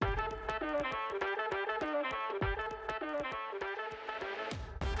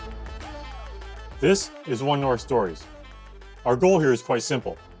This is One North Stories. Our goal here is quite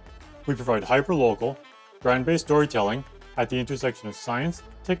simple. We provide hyper-local, brand-based storytelling at the intersection of science,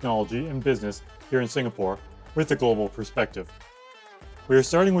 technology, and business here in Singapore with a global perspective. We are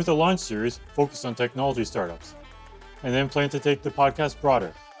starting with a launch series focused on technology startups, and then plan to take the podcast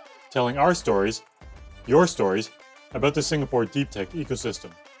broader, telling our stories, your stories, about the Singapore deep tech ecosystem.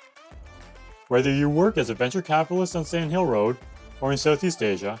 Whether you work as a venture capitalist on Sand Hill Road or in Southeast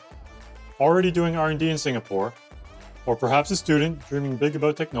Asia, already doing R&D in Singapore, or perhaps a student dreaming big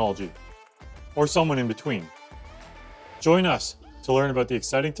about technology, or someone in between. Join us to learn about the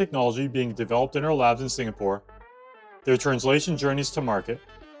exciting technology being developed in our labs in Singapore, their translation journeys to market,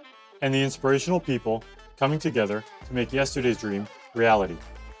 and the inspirational people coming together to make yesterday's dream reality.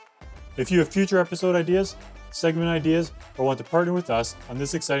 If you have future episode ideas, segment ideas, or want to partner with us on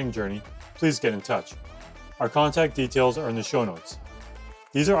this exciting journey, please get in touch. Our contact details are in the show notes.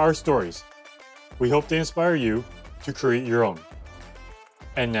 These are our stories. We hope they inspire you to create your own.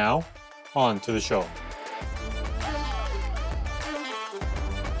 And now, on to the show.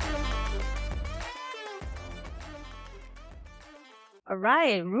 All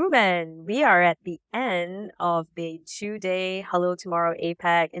right, Ruben, we are at the end of the 2-day Hello Tomorrow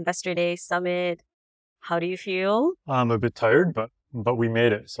APAC Investor Day Summit. How do you feel? I'm a bit tired, but we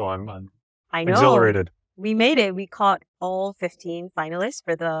made it, so I'm I know. exhilarated. We made it. We caught all 15 finalists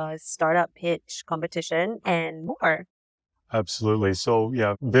for the startup pitch competition and more. Absolutely. So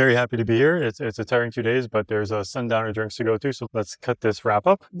yeah, very happy to be here. It's a tiring 2 days, but there's a sundowner drinks to go to. So let's cut this wrap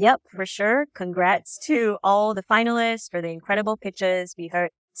up. Yep, for sure. Congrats to all the finalists for the incredible pitches. We heard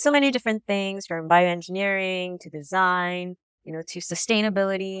so many different things from bioengineering to design, to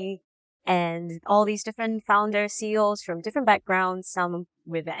sustainability, and all these different founders, CEOs from different backgrounds, some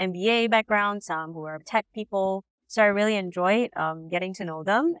with an MBA background, some who are tech people. So I really enjoyed getting to know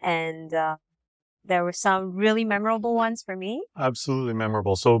them, and there were some really memorable ones for me. Absolutely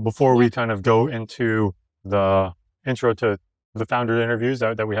memorable. So before we kind of go into the intro to the founder interviews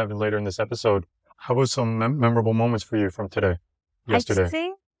that we have later in this episode, how about some memorable moments for you from yesterday? I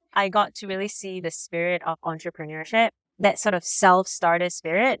think I got to really see the spirit of entrepreneurship, that sort of self-starter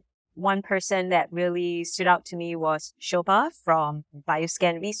spirit. One person that really stood out to me was Shilpa from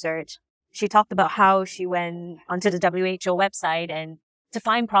Bioscan Research. She talked about how she went onto the WHO website and to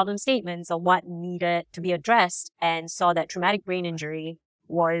find problem statements on what needed to be addressed, and saw that traumatic brain injury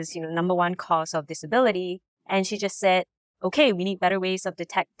was, number one cause of disability. And she just said, okay, we need better ways of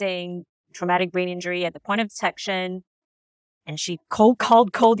detecting traumatic brain injury at the point of detection. And she cold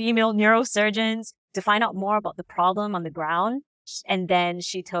emailed neurosurgeons to find out more about the problem on the ground. And then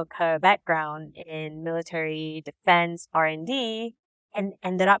she took her background in military defense R&D and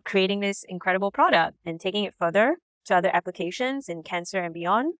ended up creating this incredible product and taking it further to other applications in cancer and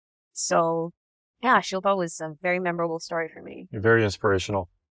beyond. So yeah, Shilpa was a very memorable story for me. Very inspirational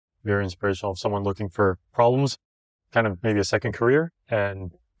of someone looking for problems, kind of maybe a second career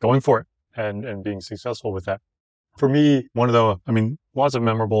and going for it and being successful with that. For me, lots of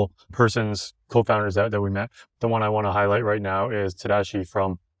memorable persons, co-founders that we met. The one I want to highlight right now is Tadashi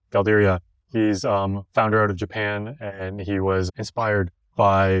from Galderia. He's founder out of Japan, and he was inspired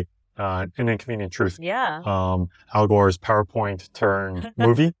by An Inconvenient Truth. Yeah. Al Gore's PowerPoint turned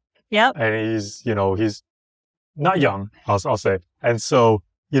movie. Yep. And he's not young, I'll say. And so,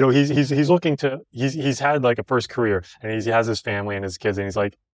 he's looking to, he's had like a first career, and he has his family and his kids, and he's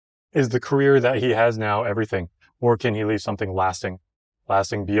like, is the career that he has now everything? Or can he leave something lasting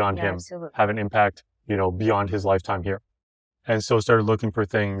beyond him, absolutely. have an impact, beyond his lifetime here? And so started looking for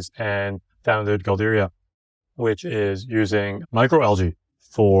things and founded Galderia, which is using microalgae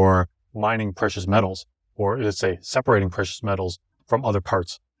for mining precious metals, or let's say separating precious metals from other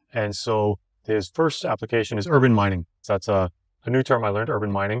parts. And so his first application is urban mining. So that's a new term I learned,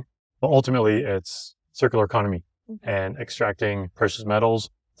 urban mining. But ultimately it's circular economy and extracting precious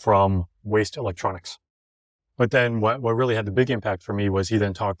metals from waste electronics. But then what really had the big impact for me was he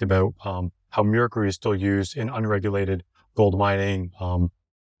then talked about how mercury is still used in unregulated gold mining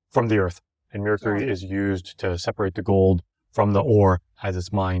from the earth. And mercury is used to separate the gold from the ore as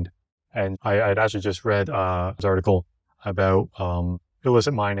it's mined. And I'd actually just read an article about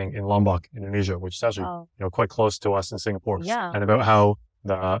illicit mining in Lombok, Indonesia, which is actually quite close to us in Singapore. Yeah. And about how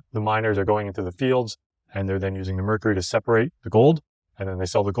the miners are going into the fields and they're then using the mercury to separate the gold, and then they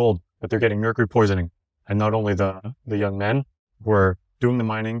sell the gold, but they're getting mercury poisoning. And not only the young men who are doing the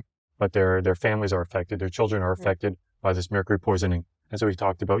mining, but their families are affected, their children are affected by this mercury poisoning. And so he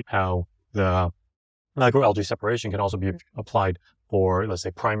talked about how the microalgae separation can also be applied for, let's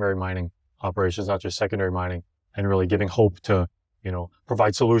say, primary mining operations, not just secondary mining, and really giving hope to,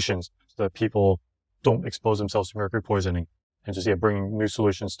 provide solutions so that people don't expose themselves to mercury poisoning, and just bringing new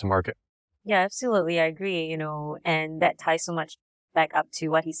solutions to market. Yeah, absolutely. I agree, and that ties so much back up to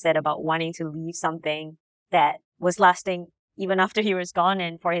what he said about wanting to leave something that was lasting even after he was gone,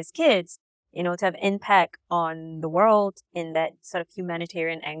 and for his kids, to have impact on the world in that sort of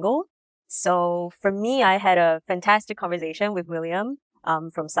humanitarian angle. So for me, I had a fantastic conversation with William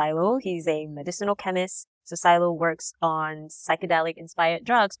from Silo. He's a medicinal chemist. So Silo works on psychedelic inspired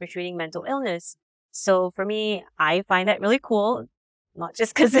drugs for treating mental illness. So for me, I find that really cool, not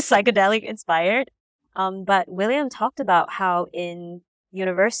just because it's psychedelic inspired. But William talked about how in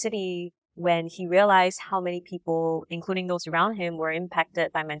university, when he realized how many people, including those around him, were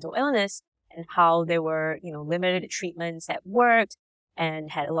impacted by mental illness and how there were, limited treatments that worked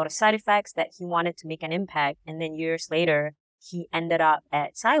and had a lot of side effects, that he wanted to make an impact. And then years later, he ended up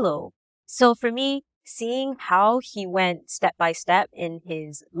at Silo. So for me, seeing how he went step by step in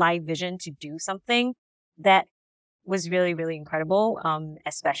his live vision to do something that was really, really incredible.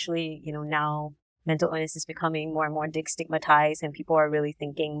 Especially, now mental illness is becoming more and more stigmatized, and people are really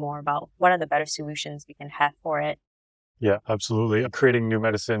thinking more about what are the better solutions we can have for it. Yeah, absolutely. Creating new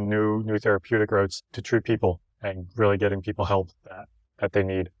medicine, new therapeutic routes to treat people and really getting people help that they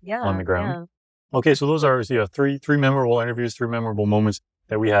need on the ground. Yeah. Okay, so those are three memorable interviews, 3 memorable moments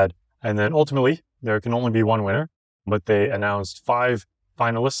that we had. And then ultimately, there can only be one winner, but they announced 5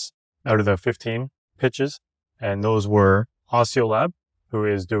 finalists out of the 15 pitches. And those were Osteolab, who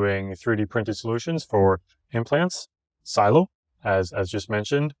is doing 3D printed solutions for implants, Silo, as just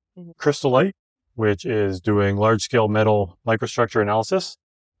mentioned, Crystalite, which is doing large-scale metal microstructure analysis,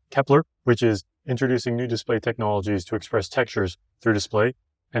 Kepler, which is introducing new display technologies to express textures through display,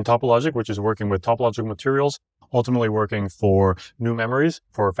 and Topologic, which is working with topological materials, ultimately working for new memories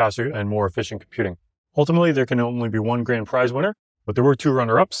for faster and more efficient computing. Ultimately, there can only be one grand prize winner, but there were 2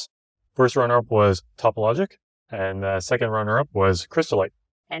 runner-ups. First runner-up was Topologic, and the second runner-up was Crystalite.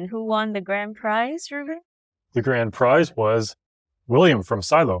 And who won the grand prize, Ruben? The grand prize was William from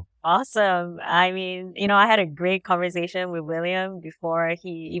Silo. Awesome. I mean, I had a great conversation with William before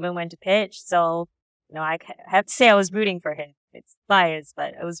he even went to pitch. So, I have to say I was rooting for him. It's biased,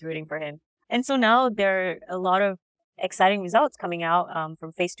 but I was rooting for him. And so now there are a lot of exciting results coming out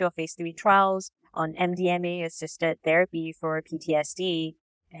from phase 2 or phase 3 trials on MDMA-assisted therapy for PTSD.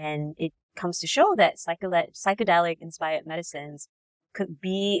 And it comes to show that psychedelic-inspired medicines could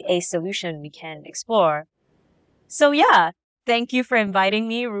be a solution we can explore. So yeah, thank you for inviting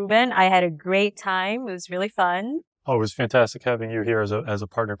me, Ruben. I had a great time. It was really fun. Oh, it was fantastic having you here as a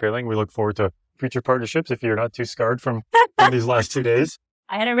partner, Pei Ling. We look forward to future partnerships if you're not too scarred from these last 2 days.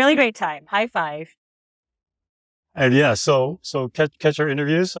 I had a really great time. High five. And yeah, so catch our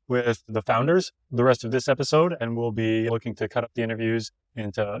interviews with the founders the rest of this episode, and we'll be looking to cut up the interviews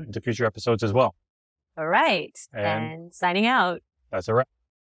into future episodes as well. All right. And signing out. That's a wrap.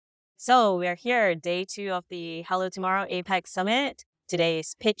 So we're here, day 2 of the Hello Tomorrow APEC Summit. Today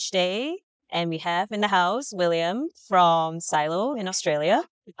is pitch day, and we have in the house William from Silo in Australia,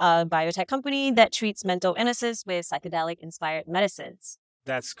 a biotech company that treats mental illnesses with psychedelic-inspired medicines.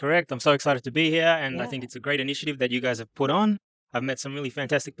 That's correct. I'm so excited to be here, and I think it's a great initiative that you guys have put on. I've met some really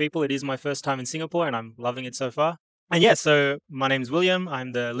fantastic people. It is my first time in Singapore, and I'm loving it so far. And yeah, so my name's William.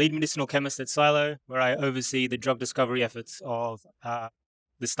 I'm the lead medicinal chemist at Silo, where I oversee the drug discovery efforts of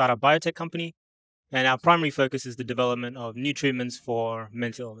the startup biotech company. And our primary focus is the development of new treatments for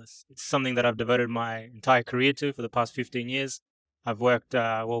mental illness. It's something that I've devoted my entire career to for the past 15 years. I've worked,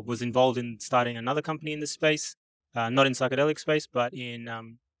 was involved in starting another company in this space. Not in psychedelic space, but in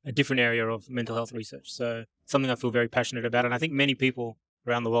a different area of mental health research. So something I feel very passionate about. And I think many people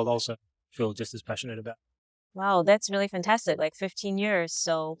around the world also feel just as passionate about. Wow, that's really fantastic. 15 years.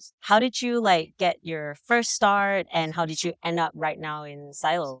 So how did you get your first start, and how did you end up right now in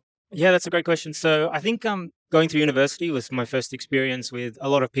Silo? Yeah, that's a great question. So I think going through university was my first experience with a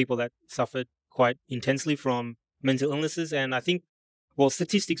lot of people that suffered quite intensely from mental illnesses. And I think,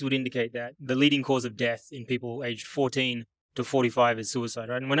 statistics would indicate that the leading cause of death in people aged 14 to 45 is suicide,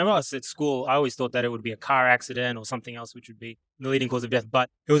 right? And whenever I was at school, I always thought that it would be a car accident or something else which would be the leading cause of death. But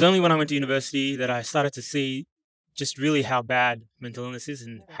it was only when I went to university that I started to see just really how bad mental illness is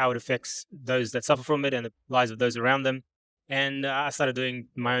and how it affects those that suffer from it and the lives of those around them. And I started doing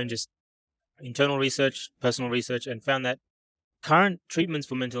my own just internal research, personal research, and found that current treatments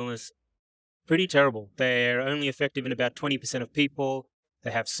for mental illness pretty terrible. They're only effective in about 20% of people.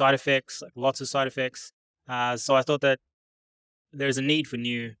 They have side effects, lots of side effects. So I thought that there's a need for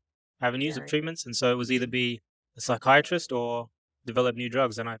new avenues of treatments. And so it was either be a psychiatrist or develop new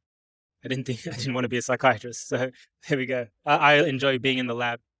drugs. And I didn't want to be a psychiatrist. So there we go. I enjoy being in the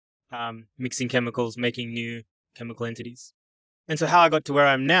lab mixing chemicals, making new chemical entities. And so how I got to where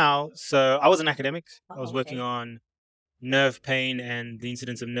I am now, so I was an academic. I was working on nerve pain and the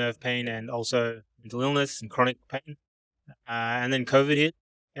incidence of nerve pain and also mental illness and chronic pain. And then COVID hit,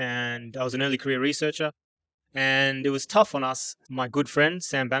 and I was an early career researcher. And it was tough on us. My good friend,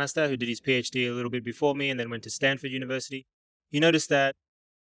 Sam Bannister, who did his PhD a little bit before me and then went to Stanford University, he noticed that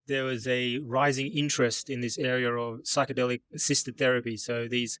there was a rising interest in this area of psychedelic assisted therapy. So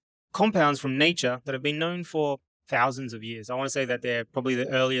these compounds from nature that have been known for thousands of years. I want to say that they're probably the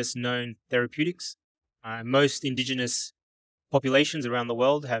earliest known therapeutics. Most indigenous populations around the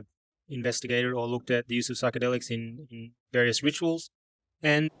world have investigated or looked at the use of psychedelics in various rituals.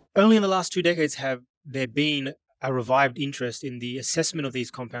 And only in the last 2 decades have there been a revived interest in the assessment of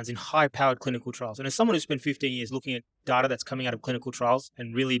these compounds in high-powered clinical trials. And as someone who spent 15 years looking at data that's coming out of clinical trials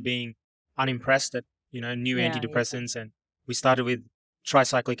and really being unimpressed at new antidepressants, and we started with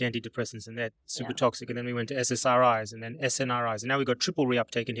tricyclic antidepressants, and they're super toxic, and then we went to SSRIs and then SNRIs, and now we've got triple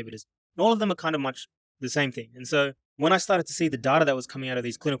reuptake inhibitors. And all of them are kind of much the same thing. And so when I started to see the data that was coming out of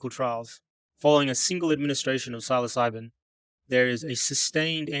these clinical trials, following a single administration of psilocybin, there is a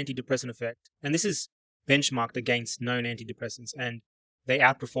sustained antidepressant effect. And this is benchmarked against known antidepressants, and they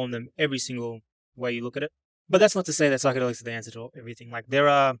outperform them every single way you look at it. But that's not to say that psychedelics are the answer to everything. Like, there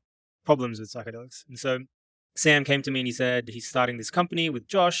are problems with psychedelics. And so Sam came to me and he said he's starting this company with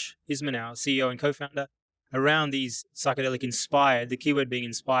Josh Hisman, our CEO and co-founder, around these psychedelic inspired, the keyword being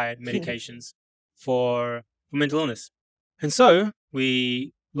inspired, medications for mental illness. And so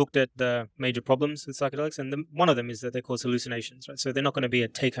we looked at the major problems with psychedelics, and one of them is that they cause hallucinations, right? So they're not going to be a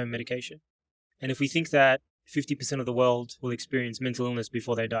take-home medication. And if we think that 50% of the world will experience mental illness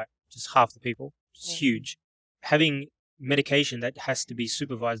before they die, just half the people, which is huge, having medication that has to be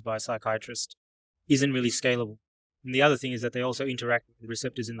supervised by a psychiatrist isn't really scalable. And the other thing is that they also interact with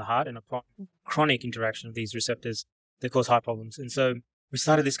receptors in the heart, and a chronic interaction of these receptors that cause heart problems. And so we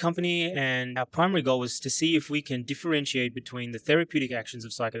started this company, and our primary goal was to see if we can differentiate between the therapeutic actions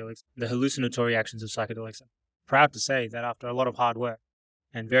of psychedelics, the hallucinatory actions of psychedelics. I'm proud to say that after a lot of hard work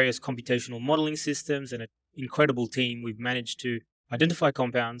and various computational modeling systems and an incredible team, we've managed to identify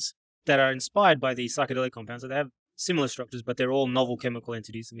compounds that are inspired by these psychedelic compounds. So they have similar structures, but they're all novel chemical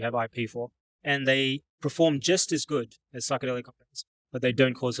entities that we have IP for. And they perform just as good as psychedelic compounds, but they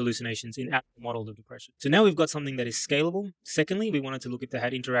don't cause hallucinations in animal models of depression. So now we've got something that is scalable. Secondly, we wanted to look if they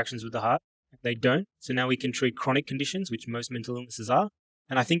had interactions with the heart. They don't. So now we can treat chronic conditions, which most mental illnesses are.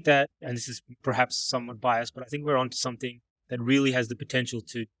 And I think that, and this is perhaps somewhat biased, but I think we're onto something that really has the potential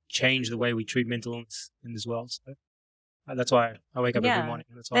to change the way we treat mental illness in this world. So that's why I wake up every morning.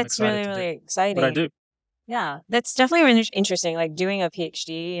 And that's why I'm excited really, to really do exciting. what I do. Yeah, that's definitely really interesting. Like doing a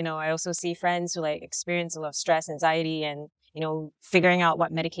PhD, I also see friends who experience a lot of stress, anxiety, and, figuring out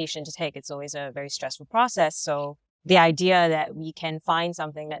what medication to take. It's always a very stressful process. So the idea that we can find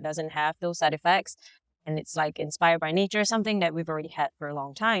something that doesn't have those side effects, and it's inspired by nature, something that we've already had for a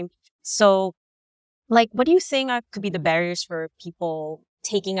long time. So what do you think could be the barriers for people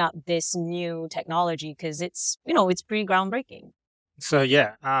taking up this new technology? Because it's, it's pretty groundbreaking. So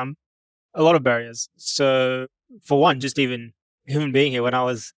yeah, a lot of barriers. So for one, just even human being here, when I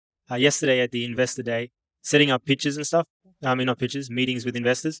was yesterday at the investor day, setting up pitches and stuff, not pitches, meetings with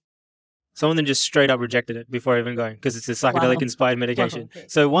investors, some of them just straight up rejected it before even going because it's a psychedelic inspired medication. Okay.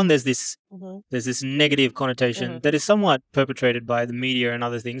 So one, there's this negative connotation that is somewhat perpetrated by the media and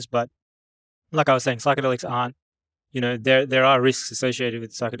other things. But like I was saying, psychedelics aren't, there are risks associated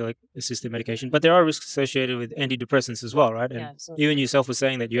with psychedelic assisted medication, but there are risks associated with antidepressants as well, right? And even yourself was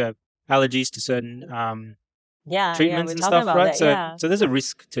saying that you have allergies to certain treatments and stuff, right? So there's a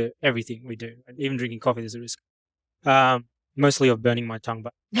risk to everything we do. Even drinking coffee, there's a risk. Mostly of burning my tongue,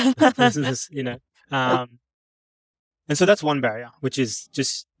 but and so that's one barrier, which is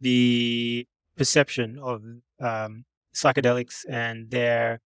just the perception of psychedelics and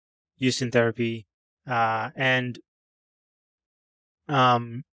their use in therapy. And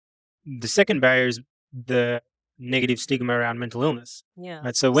the second barrier is the negative stigma around mental illness. Yeah.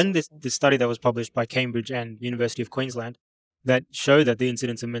 Right? So when this study that was published by Cambridge and University of Queensland that showed that the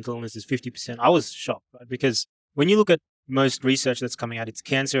incidence of mental illness is 50%, I was shocked, right? Because when you look at most research that's coming out, it's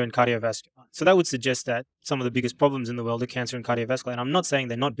cancer and cardiovascular. So that would suggest that some of the biggest problems in the world are cancer and cardiovascular. And I'm not saying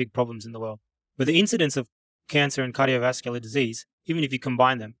they're not big problems in the world, but the incidence of cancer and cardiovascular disease, even if you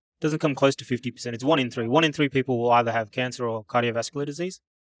combine them, doesn't come close to 50%. It's 1 in 3. 1 in 3 people will either have cancer or cardiovascular disease,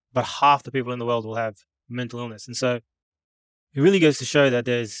 but half the people in the world will have mental illness. And so it really goes to show that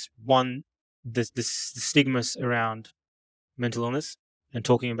there's the stigmas around mental illness and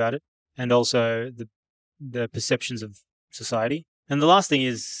talking about it, and also the perceptions of society. And the last thing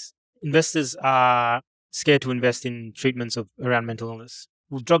is investors are scared to invest in treatments around mental illness.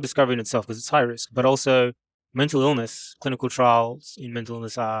 Well, drug discovery in itself, because it's high risk, but also mental illness, clinical trials in mental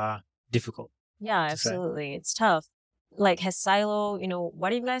illness are difficult Yeah, to say. absolutely. It's tough. Like, has Silo, what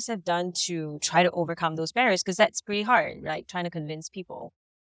do you guys have done to try to overcome those barriers? Because that's pretty hard, like trying to convince people.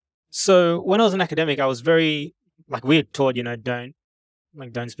 So when I was an academic, I was very, like, we had taught,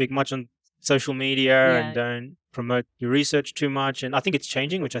 don't speak much on social media and Yeah. don't promote your research too much. And I think it's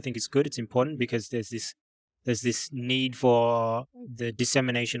changing, which I think is good. It's important because there's this need for the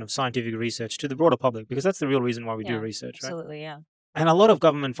dissemination of scientific research to the broader public, because that's the real reason why we do Yeah, research, right? absolutely. Yeah. And a lot of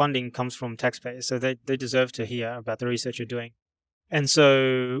government funding comes from taxpayers, so they deserve to hear about the research you're doing. And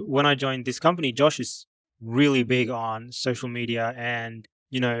so when I joined this company, Josh is really big on social media and,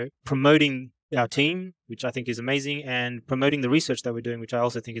 promoting our team, which I think is amazing, and promoting the research that we're doing, which I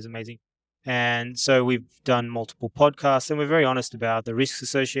also think is amazing. And so we've done multiple podcasts, and we're very honest about the risks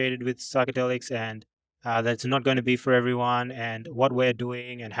associated with psychedelics, and that it's not going to be for everyone, and what we're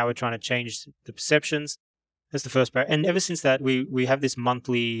doing and how we're trying to change the perceptions. That's the first part. And ever since that, we have this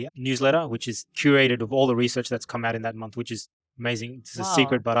monthly newsletter, which is curated of all the research that's come out in that month, which is amazing. It's a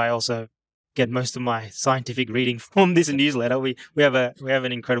secret, Wow. but I also get most of my scientific reading from this newsletter. We have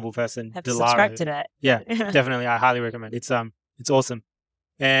an incredible person, Have to subscribe Delara. to that. Yeah, definitely. I highly recommend. It's awesome.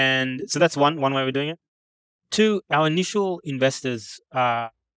 And so that's one way we're doing it. Two, our initial investors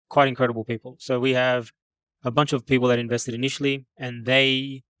are quite incredible people. So we have a bunch of people that invested initially, and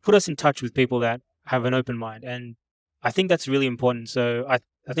they put us in touch with people that have an open mind. And I think that's really important. So I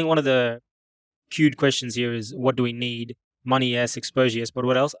think one of the cued questions here is, what do we need? Money, yes. Exposure, yes. But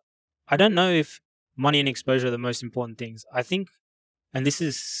what else? I don't know if money and exposure are the most important things. I think, and this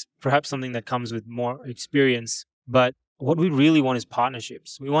is perhaps something that comes with more experience, but what we really want is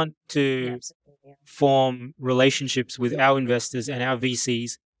partnerships. We want Yeah, to absolutely. Yeah. form relationships with our investors and our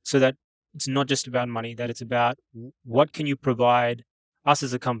VCs, so that it's not just about money, that it's about what can you provide us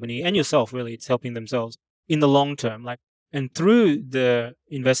as a company and yourself, really. It's helping themselves in the long term. And through the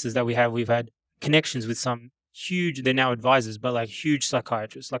investors that we have, we've had connections with some huge, they're now advisors, but like huge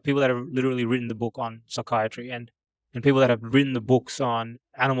psychiatrists, like people that have literally written the book on psychiatry, and people that have written the books on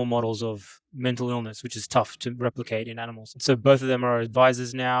animal models of mental illness, which is tough to replicate in animals. So both of them are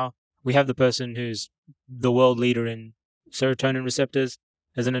advisors now. We have the person who's the world leader in serotonin receptors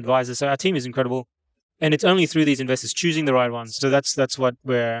as an advisor. So our team is incredible, and it's only through these investors choosing the right ones. So that's what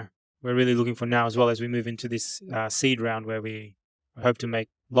we're really looking for now, as well as we move into this seed round, where we hope to make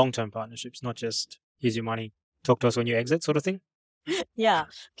long-term partnerships, not just here's your money, talk to us when you exit, sort of thing. Yeah.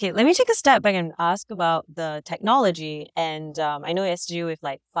 Okay, let me take a step back and ask about the technology. And I know it has to do with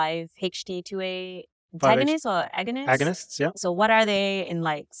like 5-HT2A 5H antagonists or agonists. agonists, yeah. So what are they in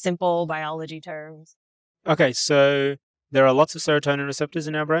like simple biology terms? Okay, so there are lots of serotonin receptors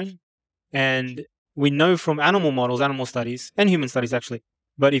in our brain, and we know from animal models, animal studies, and human studies actually,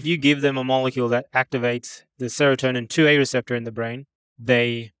 but if you give them a molecule that activates the serotonin 2A receptor in the brain,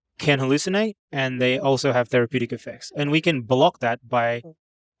 they can hallucinate, and they also have therapeutic effects. And we can block that by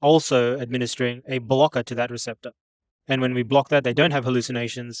also administering a blocker to that receptor. And when we block that, they don't have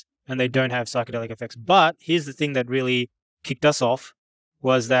hallucinations and they don't have psychedelic effects. But here's the thing that really kicked us off,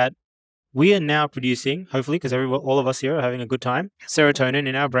 was that we are now producing, hopefully, because all of us here are having a good time, serotonin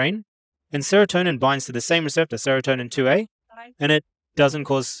in our brain. And serotonin binds to the same receptor, serotonin 2A, and it doesn't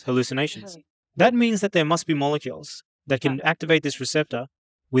cause hallucinations. That means that there must be molecules that can activate this receptor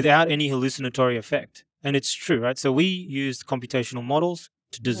without any hallucinatory effect. And it's true, right? So we used computational models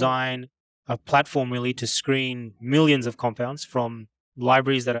to design a platform, really, to screen millions of compounds from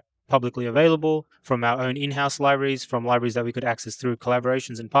libraries that are publicly available, from our own in-house libraries, from libraries that we could access through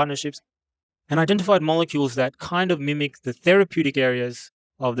collaborations and partnerships, and identified molecules that kind of mimic the therapeutic areas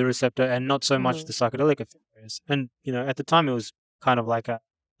of the receptor and not so much the psychedelic areas. And, at the time it was kind of like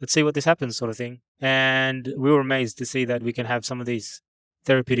let's see what this happens sort of thing. And we were amazed to see that we can have some of these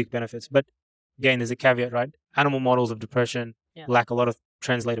therapeutic benefits. But again, there's a caveat, right? Animal models of depression lack a lot of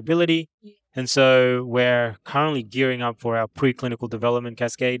translatability. And so we're currently gearing up for our preclinical development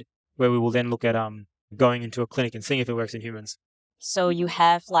cascade, where we will then look at going into a clinic and seeing if it works in humans. So you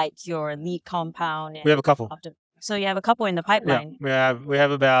have like your lead compound. We have a couple. So you have a couple in the pipeline. Yeah, we have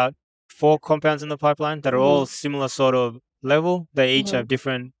about 4 compounds in the pipeline that are all similar sort of level. They each have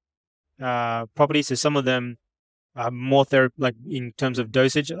different properties. So some of them are more like in terms of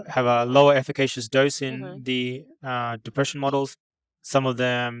dosage, have a lower efficacious dose in the depression models. Some of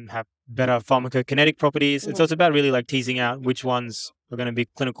them have better pharmacokinetic properties. And so it's about really like teasing out which ones are going to be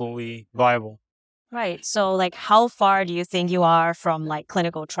clinically viable. Right. So like how far do you think you are from like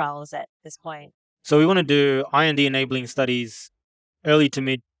clinical trials at this point? So we want to do IND enabling studies early to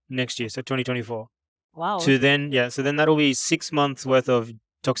mid next year, so 2024. Wow. So then that'll be 6 months worth of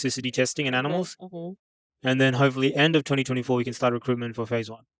toxicity testing in animals. Mhm. And then hopefully end of 2024, we can start recruitment for phase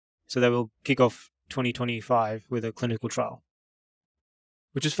 1. So that will kick off 2025 with a clinical trial,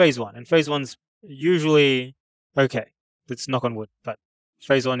 which is phase 1. And phase 1's usually okay. Let's knock on wood. But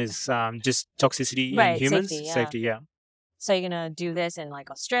phase 1 is just toxicity in Right, humans. safety, yeah. Safety, yeah. So you're gonna do this in like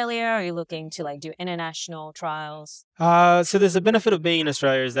Australia? Or are you looking to like do international trials? So there's a benefit of being in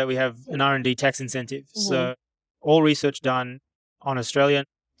Australia is that we have an R&D tax incentive. So all research done on Australian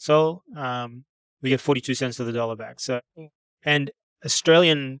soil, we get 42 cents to the dollar back. So, Mm. and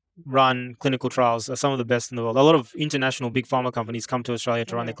Australian run clinical trials are some of the best in the world. A lot of international big pharma companies come to Australia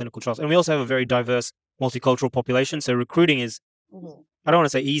to run their clinical trials. And we also have a very diverse multicultural population. So recruiting is, Mhm. I don't want to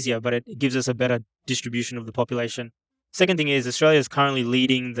say easier, but it gives us a better distribution of the population. Second thing is Australia is currently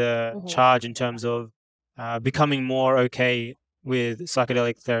leading the charge in terms of becoming more okay with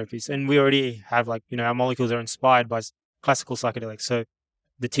psychedelic therapies. And we already have our molecules are inspired by classical psychedelics. So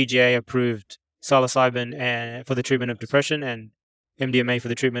the TGA approved psilocybin for the treatment of depression and MDMA for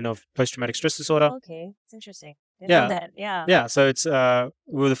the treatment of post-traumatic stress disorder. Okay, it's interesting. Didn't Yeah. know that. Yeah. Yeah, so it's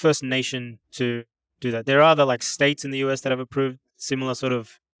we're the first nation to do that. There are other states in the US that have approved similar sort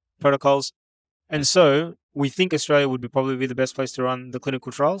of protocols. And so we think Australia would probably be the best place to run the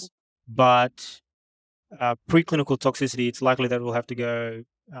clinical trials, but preclinical toxicity, it's likely that we'll have to go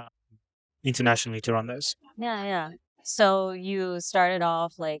internationally to run those. Yeah. So you started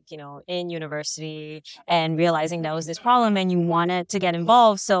off in university and realizing there was this problem and you wanted to get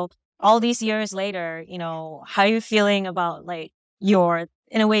involved. So all these years later, how are you feeling about your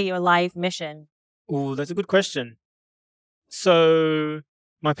life mission? Oh, that's a good question. So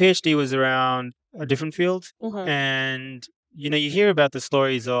my PhD was around a different field, and you hear about the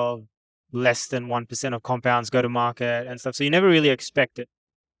stories of less than 1% of compounds go to market and stuff. So you never really expect it.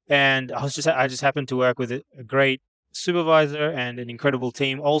 And I just happened to work with a great supervisor and an incredible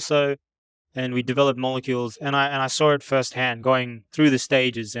team also, and we developed molecules, and I saw it firsthand going through the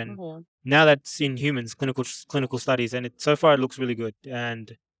stages, and now that's in humans, clinical studies, and so far it looks really good.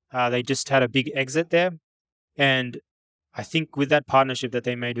 And they just had a big exit there, and I think with that partnership that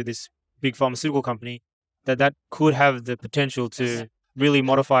they made with this big pharmaceutical company, that could have the potential to really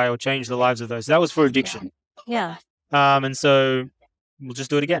modify or change the lives of those. That was for addiction. Yeah. And so we'll just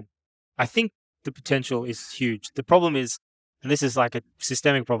do it again. I think the potential is huge. The problem is, and this is like a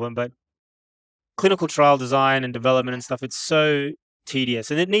systemic problem, but clinical trial design and development and stuff, it's so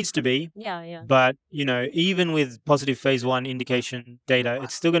tedious, and it needs to be. Yeah. But, even with positive phase 1 indication data,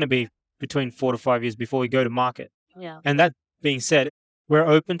 it's still going to be between 4 to 5 years before we go to market. Yeah. And that being said, we're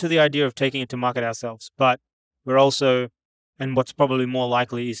open to the idea of taking it to market ourselves, but we're also, and what's probably more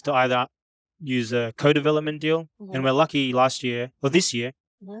likely is to either use a co-development deal. And we're lucky this year,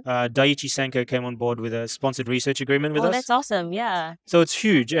 Daiichi Sankyo came on board with a sponsored research agreement with us. Oh, that's awesome. Yeah. So it's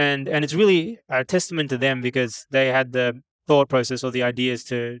huge, and it's really a testament to them because they had the thought process or the ideas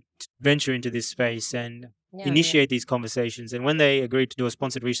to venture into this space and initiate these conversations. And when they agreed to do a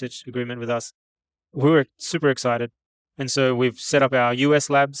sponsored research agreement with us, we were super excited. And so we've set up our US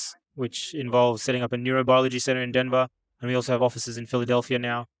labs, which involves setting up a neurobiology center in Denver. And we also have offices in Philadelphia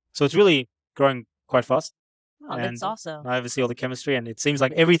now. So it's really growing quite fast. Oh, And that's awesome. I oversee all the chemistry, and it seems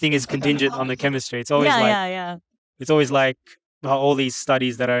like everything is contingent on the chemistry. It's always Yeah. it's always like all these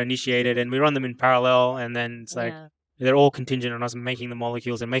studies that are initiated, and we run them in parallel, and then it's like they're all contingent on us making the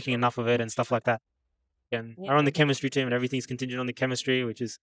molecules and making enough of it and stuff like that. And I run the chemistry team, and everything's contingent on the chemistry, which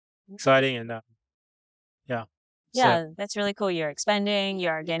is exciting. And Yeah, that's really cool. You're expanding,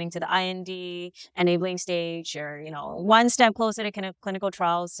 you're getting to the IND enabling stage, you're, one step closer to clinical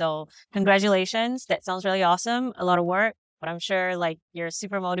trials. So congratulations. That sounds really awesome. A lot of work, but I'm sure you're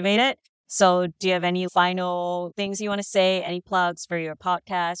super motivated. So do you have any final things you want to say? Any plugs for your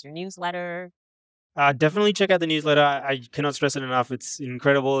podcast, your newsletter? Definitely check out the newsletter. I cannot stress it enough. It's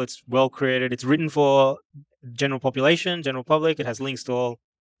incredible. It's well created. It's written for general population, general public. It has links to all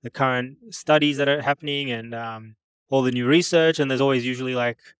the current studies that are happening and all the new research. And there's always usually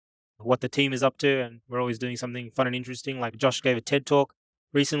what the team is up to. And we're always doing something fun and interesting. Like Josh gave a TED talk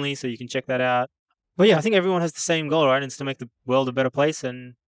recently, so you can check that out. But yeah, I think everyone has the same goal, right? It's to make the world a better place.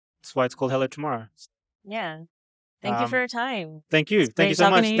 And that's why it's called Hello Tomorrow. Yeah. Thank you for your time. Thank you. Thank you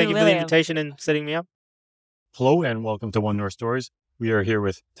so much. Thank you for the invitation and setting me up. Hello and welcome to One North Stories. We are here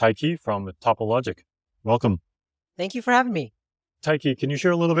with Taiki from Topologic. Welcome. Thank you for having me. Taiki, can you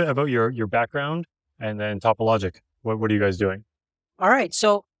share a little bit about your background and then Topologic? What are you guys doing? All right.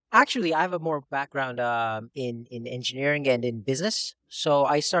 So actually, I have a more background in engineering and in business. So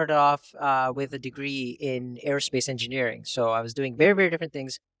I started off with a degree in aerospace engineering. So I was doing very, very different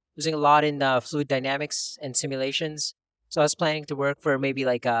things using a lot in fluid dynamics and simulations. So I was planning to work for maybe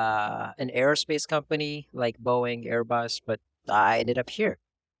like an aerospace company like Boeing, Airbus, but I ended up here.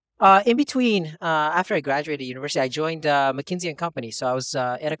 In between, after I graduated university, I joined McKinsey and Company. So I was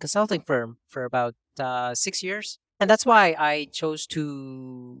at a consulting firm for about 6 years, and that's why I chose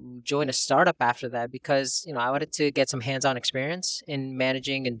to join a startup after that because I wanted to get some hands-on experience in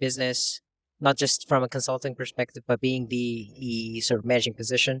managing and business, not just from a consulting perspective, but being the sort of managing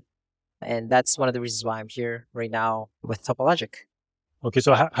position. And that's one of the reasons why I'm here right now with Topologic. Okay,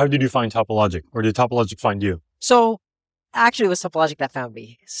 so how did you find Topologic, or did Topologic find you? So actually, it was Topologic that found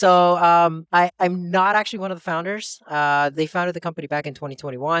me. So I'm not actually one of the founders. They founded the company back in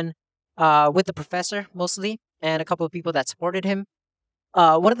 2021 with the professor mostly and a couple of people that supported him.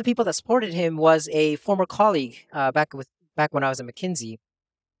 One of the people that supported him was a former colleague back when I was at McKinsey,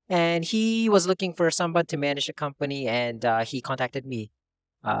 and he was looking for someone to manage the company, and he contacted me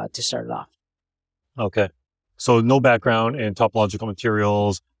to start it off. Okay. So no background in topological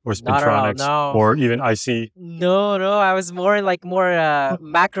materials or Not at all, spintronics no. or even IC. No, I was more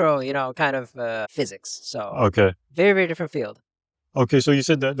macro, kind of physics. So Okay. very, very different field. Okay. So you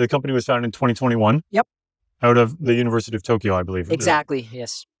said that the company was founded in 2021? Yep. Out of the University of Tokyo, I believe. Exactly.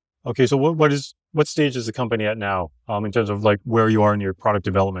 Yes. Okay. So what stage is the company at now in terms of like where you are in your product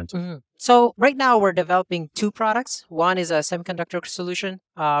development? So right now we're developing two products. One is a semiconductor solution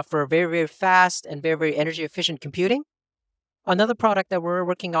for very, very fast and very, very energy efficient computing. Another product that we're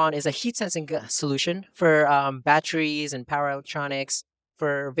working on is a heat sensing solution for batteries and power electronics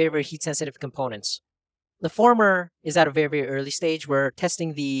for very, very heat sensitive components. The former is at a very, very early stage. We're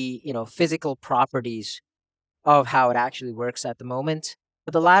testing the physical properties of how it actually works at the moment.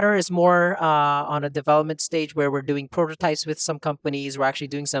 But the latter is more on a development stage where we're doing prototypes with some companies. We're actually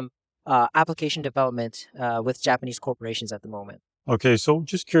doing some application development with Japanese corporations at the moment. Okay, so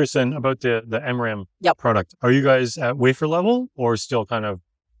just curious then about the MRAM Yep. product. Are you guys at wafer level or still kind of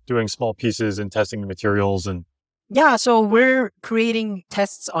doing small pieces and testing the materials? And Yeah, so we're creating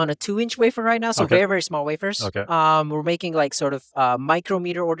tests on a 2-inch wafer right now, so Okay. very, very small wafers. Okay. We're making like sort of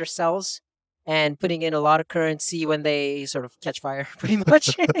micrometer order cells and putting in a lot of current, see when they sort of catch fire, pretty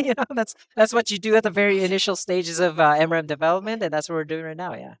much. That's what you do at the very initial stages of MRAM development, and that's what we're doing right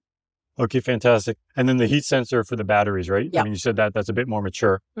now. Yeah. Okay, fantastic. And then the heat sensor for the batteries, right? Yep. I mean, you said that's a bit more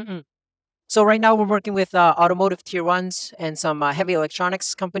mature. So right now we're working with automotive tier ones and some heavy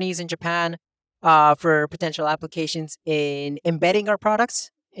electronics companies in Japan for potential applications in embedding our products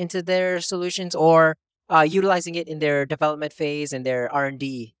into their solutions or utilizing it in their development phase and their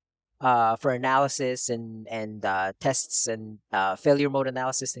R&D for analysis and tests and failure mode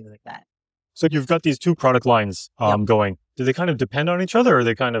analysis, things like that. So you've got these two product lines Yep. going. Do they kind of depend on each other or are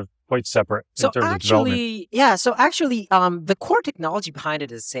they kind of quite separate in terms of development? The core technology behind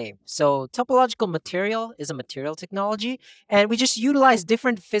it is the same. So topological material is a material technology, and we just utilize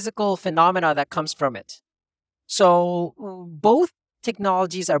different physical phenomena that comes from it. So both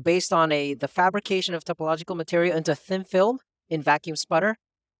technologies are based on the fabrication of topological material into thin film in vacuum sputter,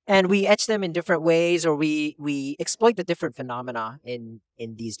 and we etch them in different ways, or we exploit the different phenomena in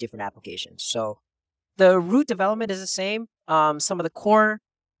these different applications. So the root development is the same. Some of the core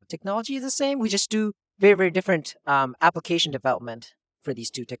technology is the same. We just do very, very different application development for these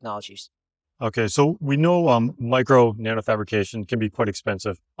two technologies. Okay, so we know micro nanofabrication can be quite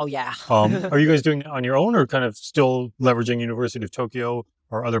expensive. Oh, yeah. Are you guys doing it on your own or kind of still leveraging University of Tokyo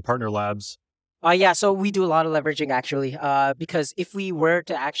or other partner labs? Yeah, so we do a lot of leveraging actually, because if we were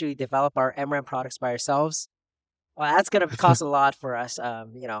to actually develop our MRAM products by ourselves, well, that's going to cost a lot for us,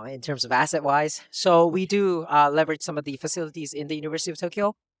 in terms of asset wise. So we do leverage some of the facilities in the University of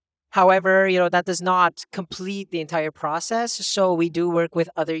Tokyo. However, that does not complete the entire process. So we do work with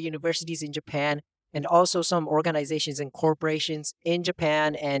other universities in Japan and also some organizations and corporations in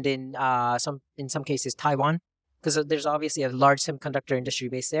Japan and in some cases Taiwan, because there's obviously a large semiconductor industry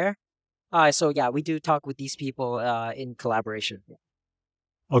based there. So yeah, we do talk with these people in collaboration.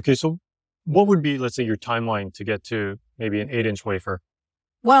 Okay, so what would be, let's say, your timeline to get to maybe an 8-inch wafer?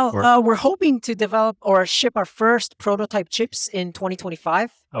 Well, we're hoping to develop or ship our first prototype chips in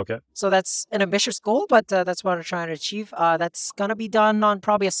 2025. Okay. So that's an ambitious goal, but that's what we're trying to achieve. That's going to be done on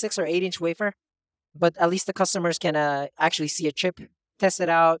probably a 6 or 8-inch wafer, but at least the customers can actually see a chip, test it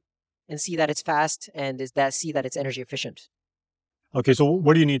out, and see that it's fast and see that it's energy efficient. Okay, so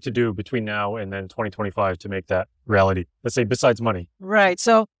what do you need to do between now and then 2025 to make that reality? Let's say besides money. Right.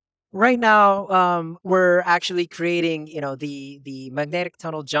 So right now, we're actually creating, the magnetic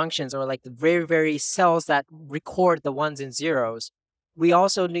tunnel junctions or like the very, very cells that record the ones and zeros. We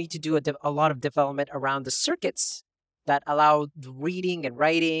also need to do a lot of development around the circuits that allow the reading and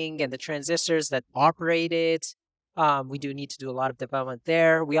writing and the transistors that operate it. We do need to do a lot of development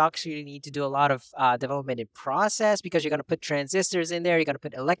there. We actually need to do a lot of development in process because you're going to put transistors in there. You're going to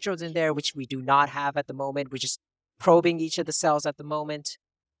put electrodes in there, which we do not have at the moment. We're just probing each of the cells at the moment.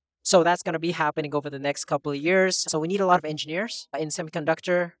 So that's going to be happening over the next couple of years. So we need a lot of engineers in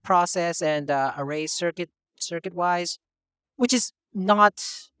semiconductor process and array circuit wise, which is not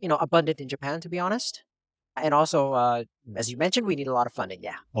abundant in Japan, to be honest. And also, as you mentioned, we need a lot of funding.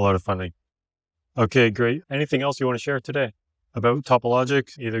 Yeah. A lot of funding. Okay, great. Anything else you want to share today about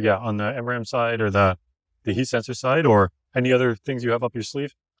TopoloGic, either on the MRAM side or the heat sensor side, or any other things you have up your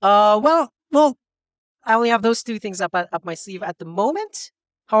sleeve? Well, I only have those two things up my sleeve at the moment.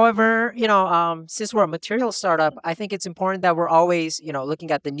 However, since we're a material startup, I think it's important that we're always,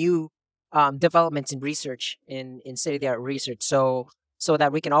 looking at the new developments in research, in state-of-the-art research, so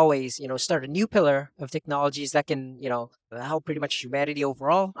that we can always, start a new pillar of technologies that can, help pretty much humanity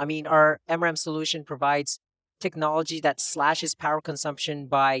overall. I mean, our MRAM solution provides technology that slashes power consumption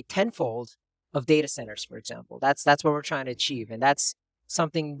by tenfold of data centers, for example. That's what we're trying to achieve, and that's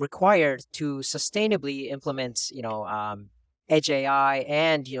something required to sustainably implement, edge AI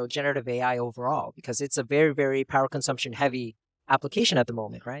and generative AI overall, because it's a very, very power consumption heavy application at the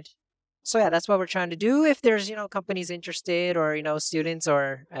moment, right? So yeah, that's what we're trying to do. If there's companies interested, or students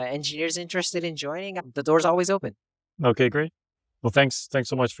or engineers interested in joining, the door's always open. Okay, great. Well, thanks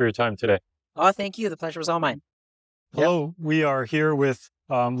so much for your time today. Oh, thank you. The pleasure was all mine. Hello, we are here with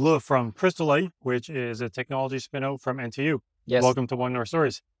Le from Crystalite, which is a technology spinout from NTU. Yes. Welcome to One North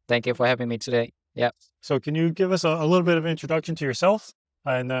Stories. Thank you for having me today. Yeah. So can you give us a little bit of introduction to yourself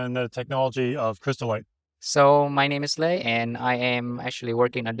and then the technology of Crystalite? So my name is Lei, and I am actually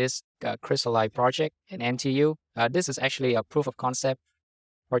working on this Crystalite project in NTU. This is actually a proof of concept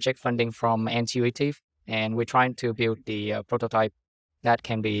project funding from NTU ITIF, and we're trying to build the prototype that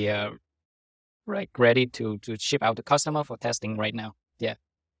can be ready to ship out to customer for testing right now. Yeah.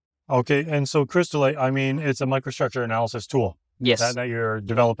 Okay, and so Crystalite, I mean, it's a microstructure analysis tool. Yes. That you're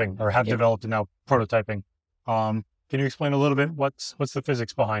developing or have developed and now prototyping. Can you explain a little bit what's the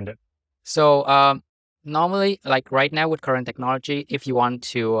physics behind it? So normally, like right now with current technology, if you want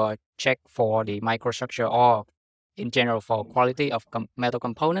to check for the microstructure or in general for quality of metal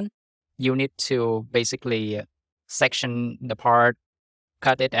component, you need to basically section the part,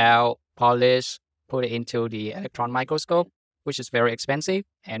 cut it out, polish, put it into the electron microscope, which is very expensive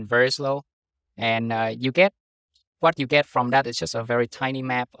and very slow. And what you get from that is just a very tiny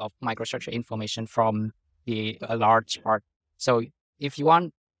map of microstructure information from a large part. So if you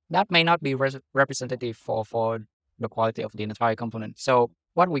want, that may not be representative for the quality of the entire component. So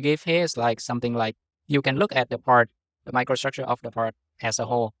what we give here is like something like you can look at the microstructure of the part as a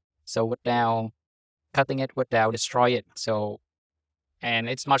whole. So without cutting it, without destroy it. And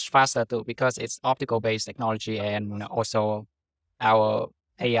it's much faster too because it's optical based technology and also our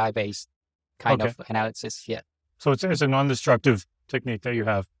AI based kind of analysis. Yeah. So it's a non-destructive technique that you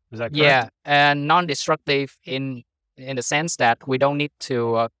have. Is that correct? Yeah, and non-destructive in the sense that we don't need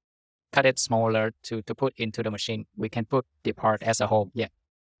to cut it smaller to put into the machine. We can put the part as a whole. Yeah.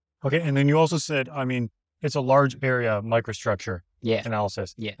 Okay, and then you also said, I mean, it's a large area microstructure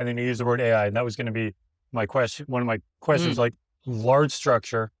analysis. Yeah. And then you use the word AI, and that was going to be my question. One of my questions, like large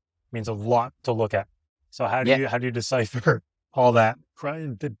structure means a lot to look at. So how do you decipher all that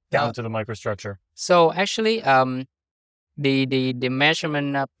down to the microstructure? So actually, the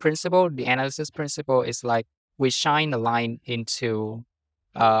measurement principle, the analysis principle is like we shine a line into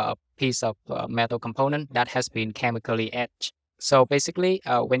a piece of metal component that has been chemically etched. So basically,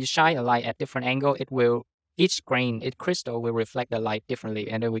 when you shine a light at different angle, each crystal will reflect the light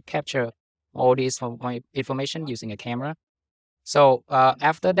differently, and then we capture all this information using a camera. So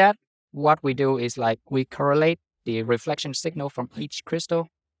after that, what we do is like we correlate the reflection signal from each crystal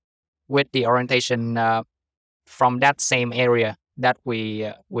with the orientation from that same area that we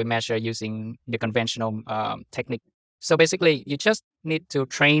measure using the conventional technique. So basically, you just need to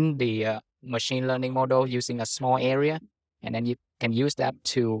train the machine learning model using a small area, and then you can use that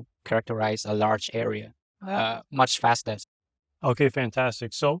to characterize a large area much faster. Okay,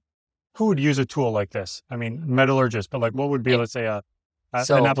 fantastic. So who would use a tool like this? I mean, metallurgists, but like what would be, let's say,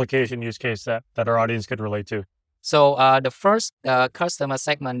 an application use case that our audience could relate to? So the first customer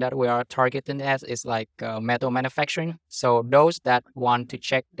segment that we are targeting at is like metal manufacturing. So those that want to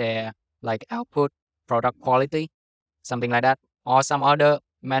check their like output, product quality, something like that, or some other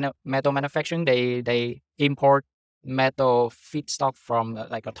metal manufacturing, they import metal feedstock from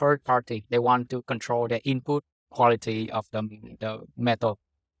like a third party. They want to control the input quality of the metal.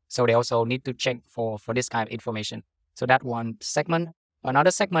 So they also need to check for this kind of information. So that one segment.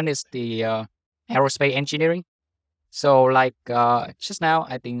 Another segment is the aerospace engineering. So like just now,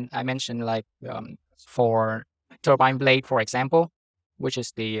 I think I mentioned like for turbine blade, for example, which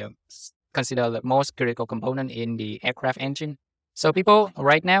is the considered the most critical component in the aircraft engine. So people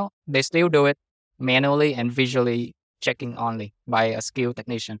right now, they still do it manually and visually checking only by a skilled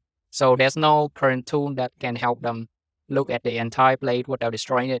technician. So there's no current tool that can help them look at the entire blade without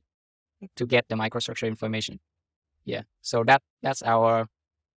destroying it to get the microstructure information. Yeah, so that's our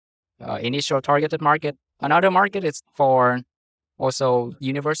initial targeted market. Another market is for also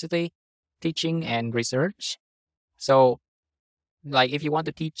university teaching and research. So like if you want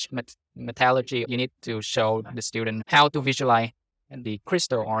to teach metallurgy, you need to show the student how to visualize the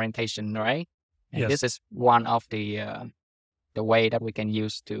crystal orientation, right? And Yes. this is one of the way that we can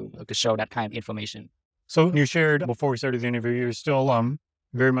use to show that kind of information. So you shared before we started the interview, you're still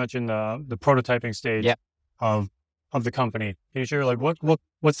very much in the prototyping stage Yeah. of the company. Can you share like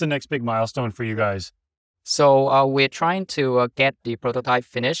what's the next big milestone for you guys? So we're trying to get the prototype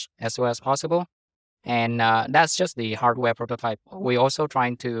finished as well as possible. And that's just the hardware prototype. We're also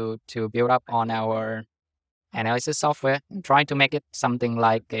trying to build up on our analysis software, trying to make it something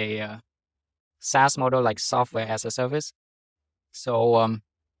like a SaaS model, like software as a service. So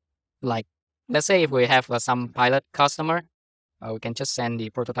like let's say if we have some pilot customer, we can just send the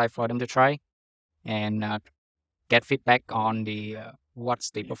prototype for them to try and get feedback on the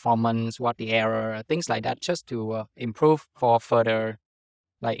what's the performance, what the error, things like that, just to improve for further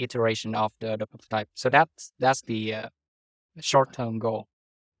like iteration of the prototype. So that's the short-term goal.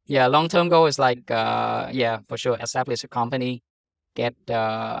 Yeah, long-term goal is like for sure, establish a company, get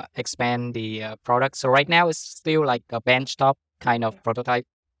expand the product. So right now it's still like a benchtop kind of prototype.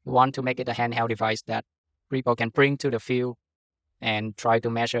 We want to make it a handheld device that people can bring to the field and try to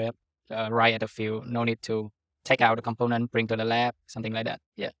measure it right at the field. No need to take out the component, bring to the lab, something like that.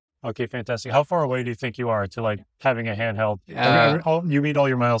 Yeah. Okay, fantastic. How far away do you think you are to like having a handheld? You meet all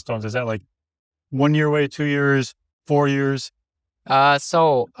your milestones. Is that like 1 year away, 2 years, 4 years?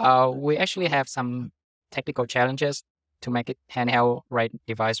 So we actually have some technical challenges to make it handheld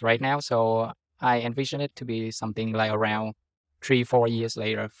device right now. So I envision it to be something like around 3-4 years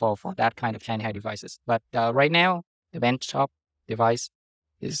later for that kind of handheld devices. But right now, the benchtop device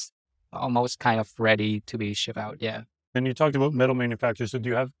is almost kind of ready to be shipped out. Yeah. And you talked about metal manufacturers. So do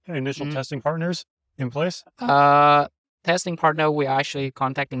you have initial Mhm. testing partners in place? Testing partner, we are actually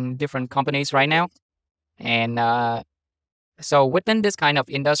contacting different companies right now. And so within this kind of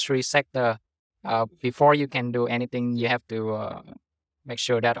industry sector, before you can do anything, you have to make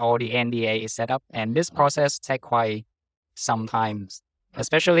sure that all the NDA is set up. And this process takes quite some time,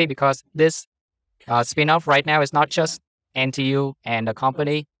 especially because this spin-off right now is not just NTU and the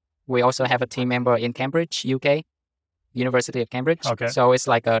company. We also have a team member in Cambridge, UK, University of Cambridge. Okay. So it's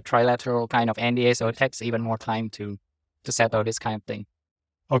like a trilateral kind of NDA. So it takes even more time to settle this kind of thing.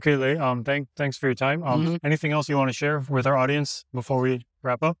 Okay, Lei, thanks for your time. Mhm. Anything else you want to share with our audience before we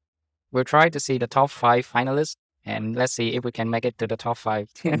wrap up? We'll try to see the top 5 finalists, and let's see if we can make it to the top 5.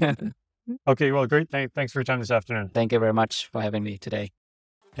 Okay, well, great. Thanks for your time this afternoon. Thank you very much for having me today.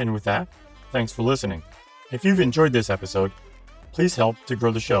 And with that, thanks for listening. If you've enjoyed this episode, please help to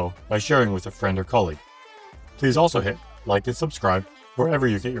grow the show by sharing with a friend or colleague. Please also hit like and subscribe wherever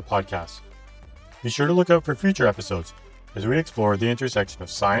you get your podcasts. Be sure to look out for future episodes as we explore the intersection of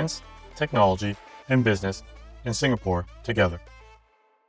science, technology, and business in Singapore together.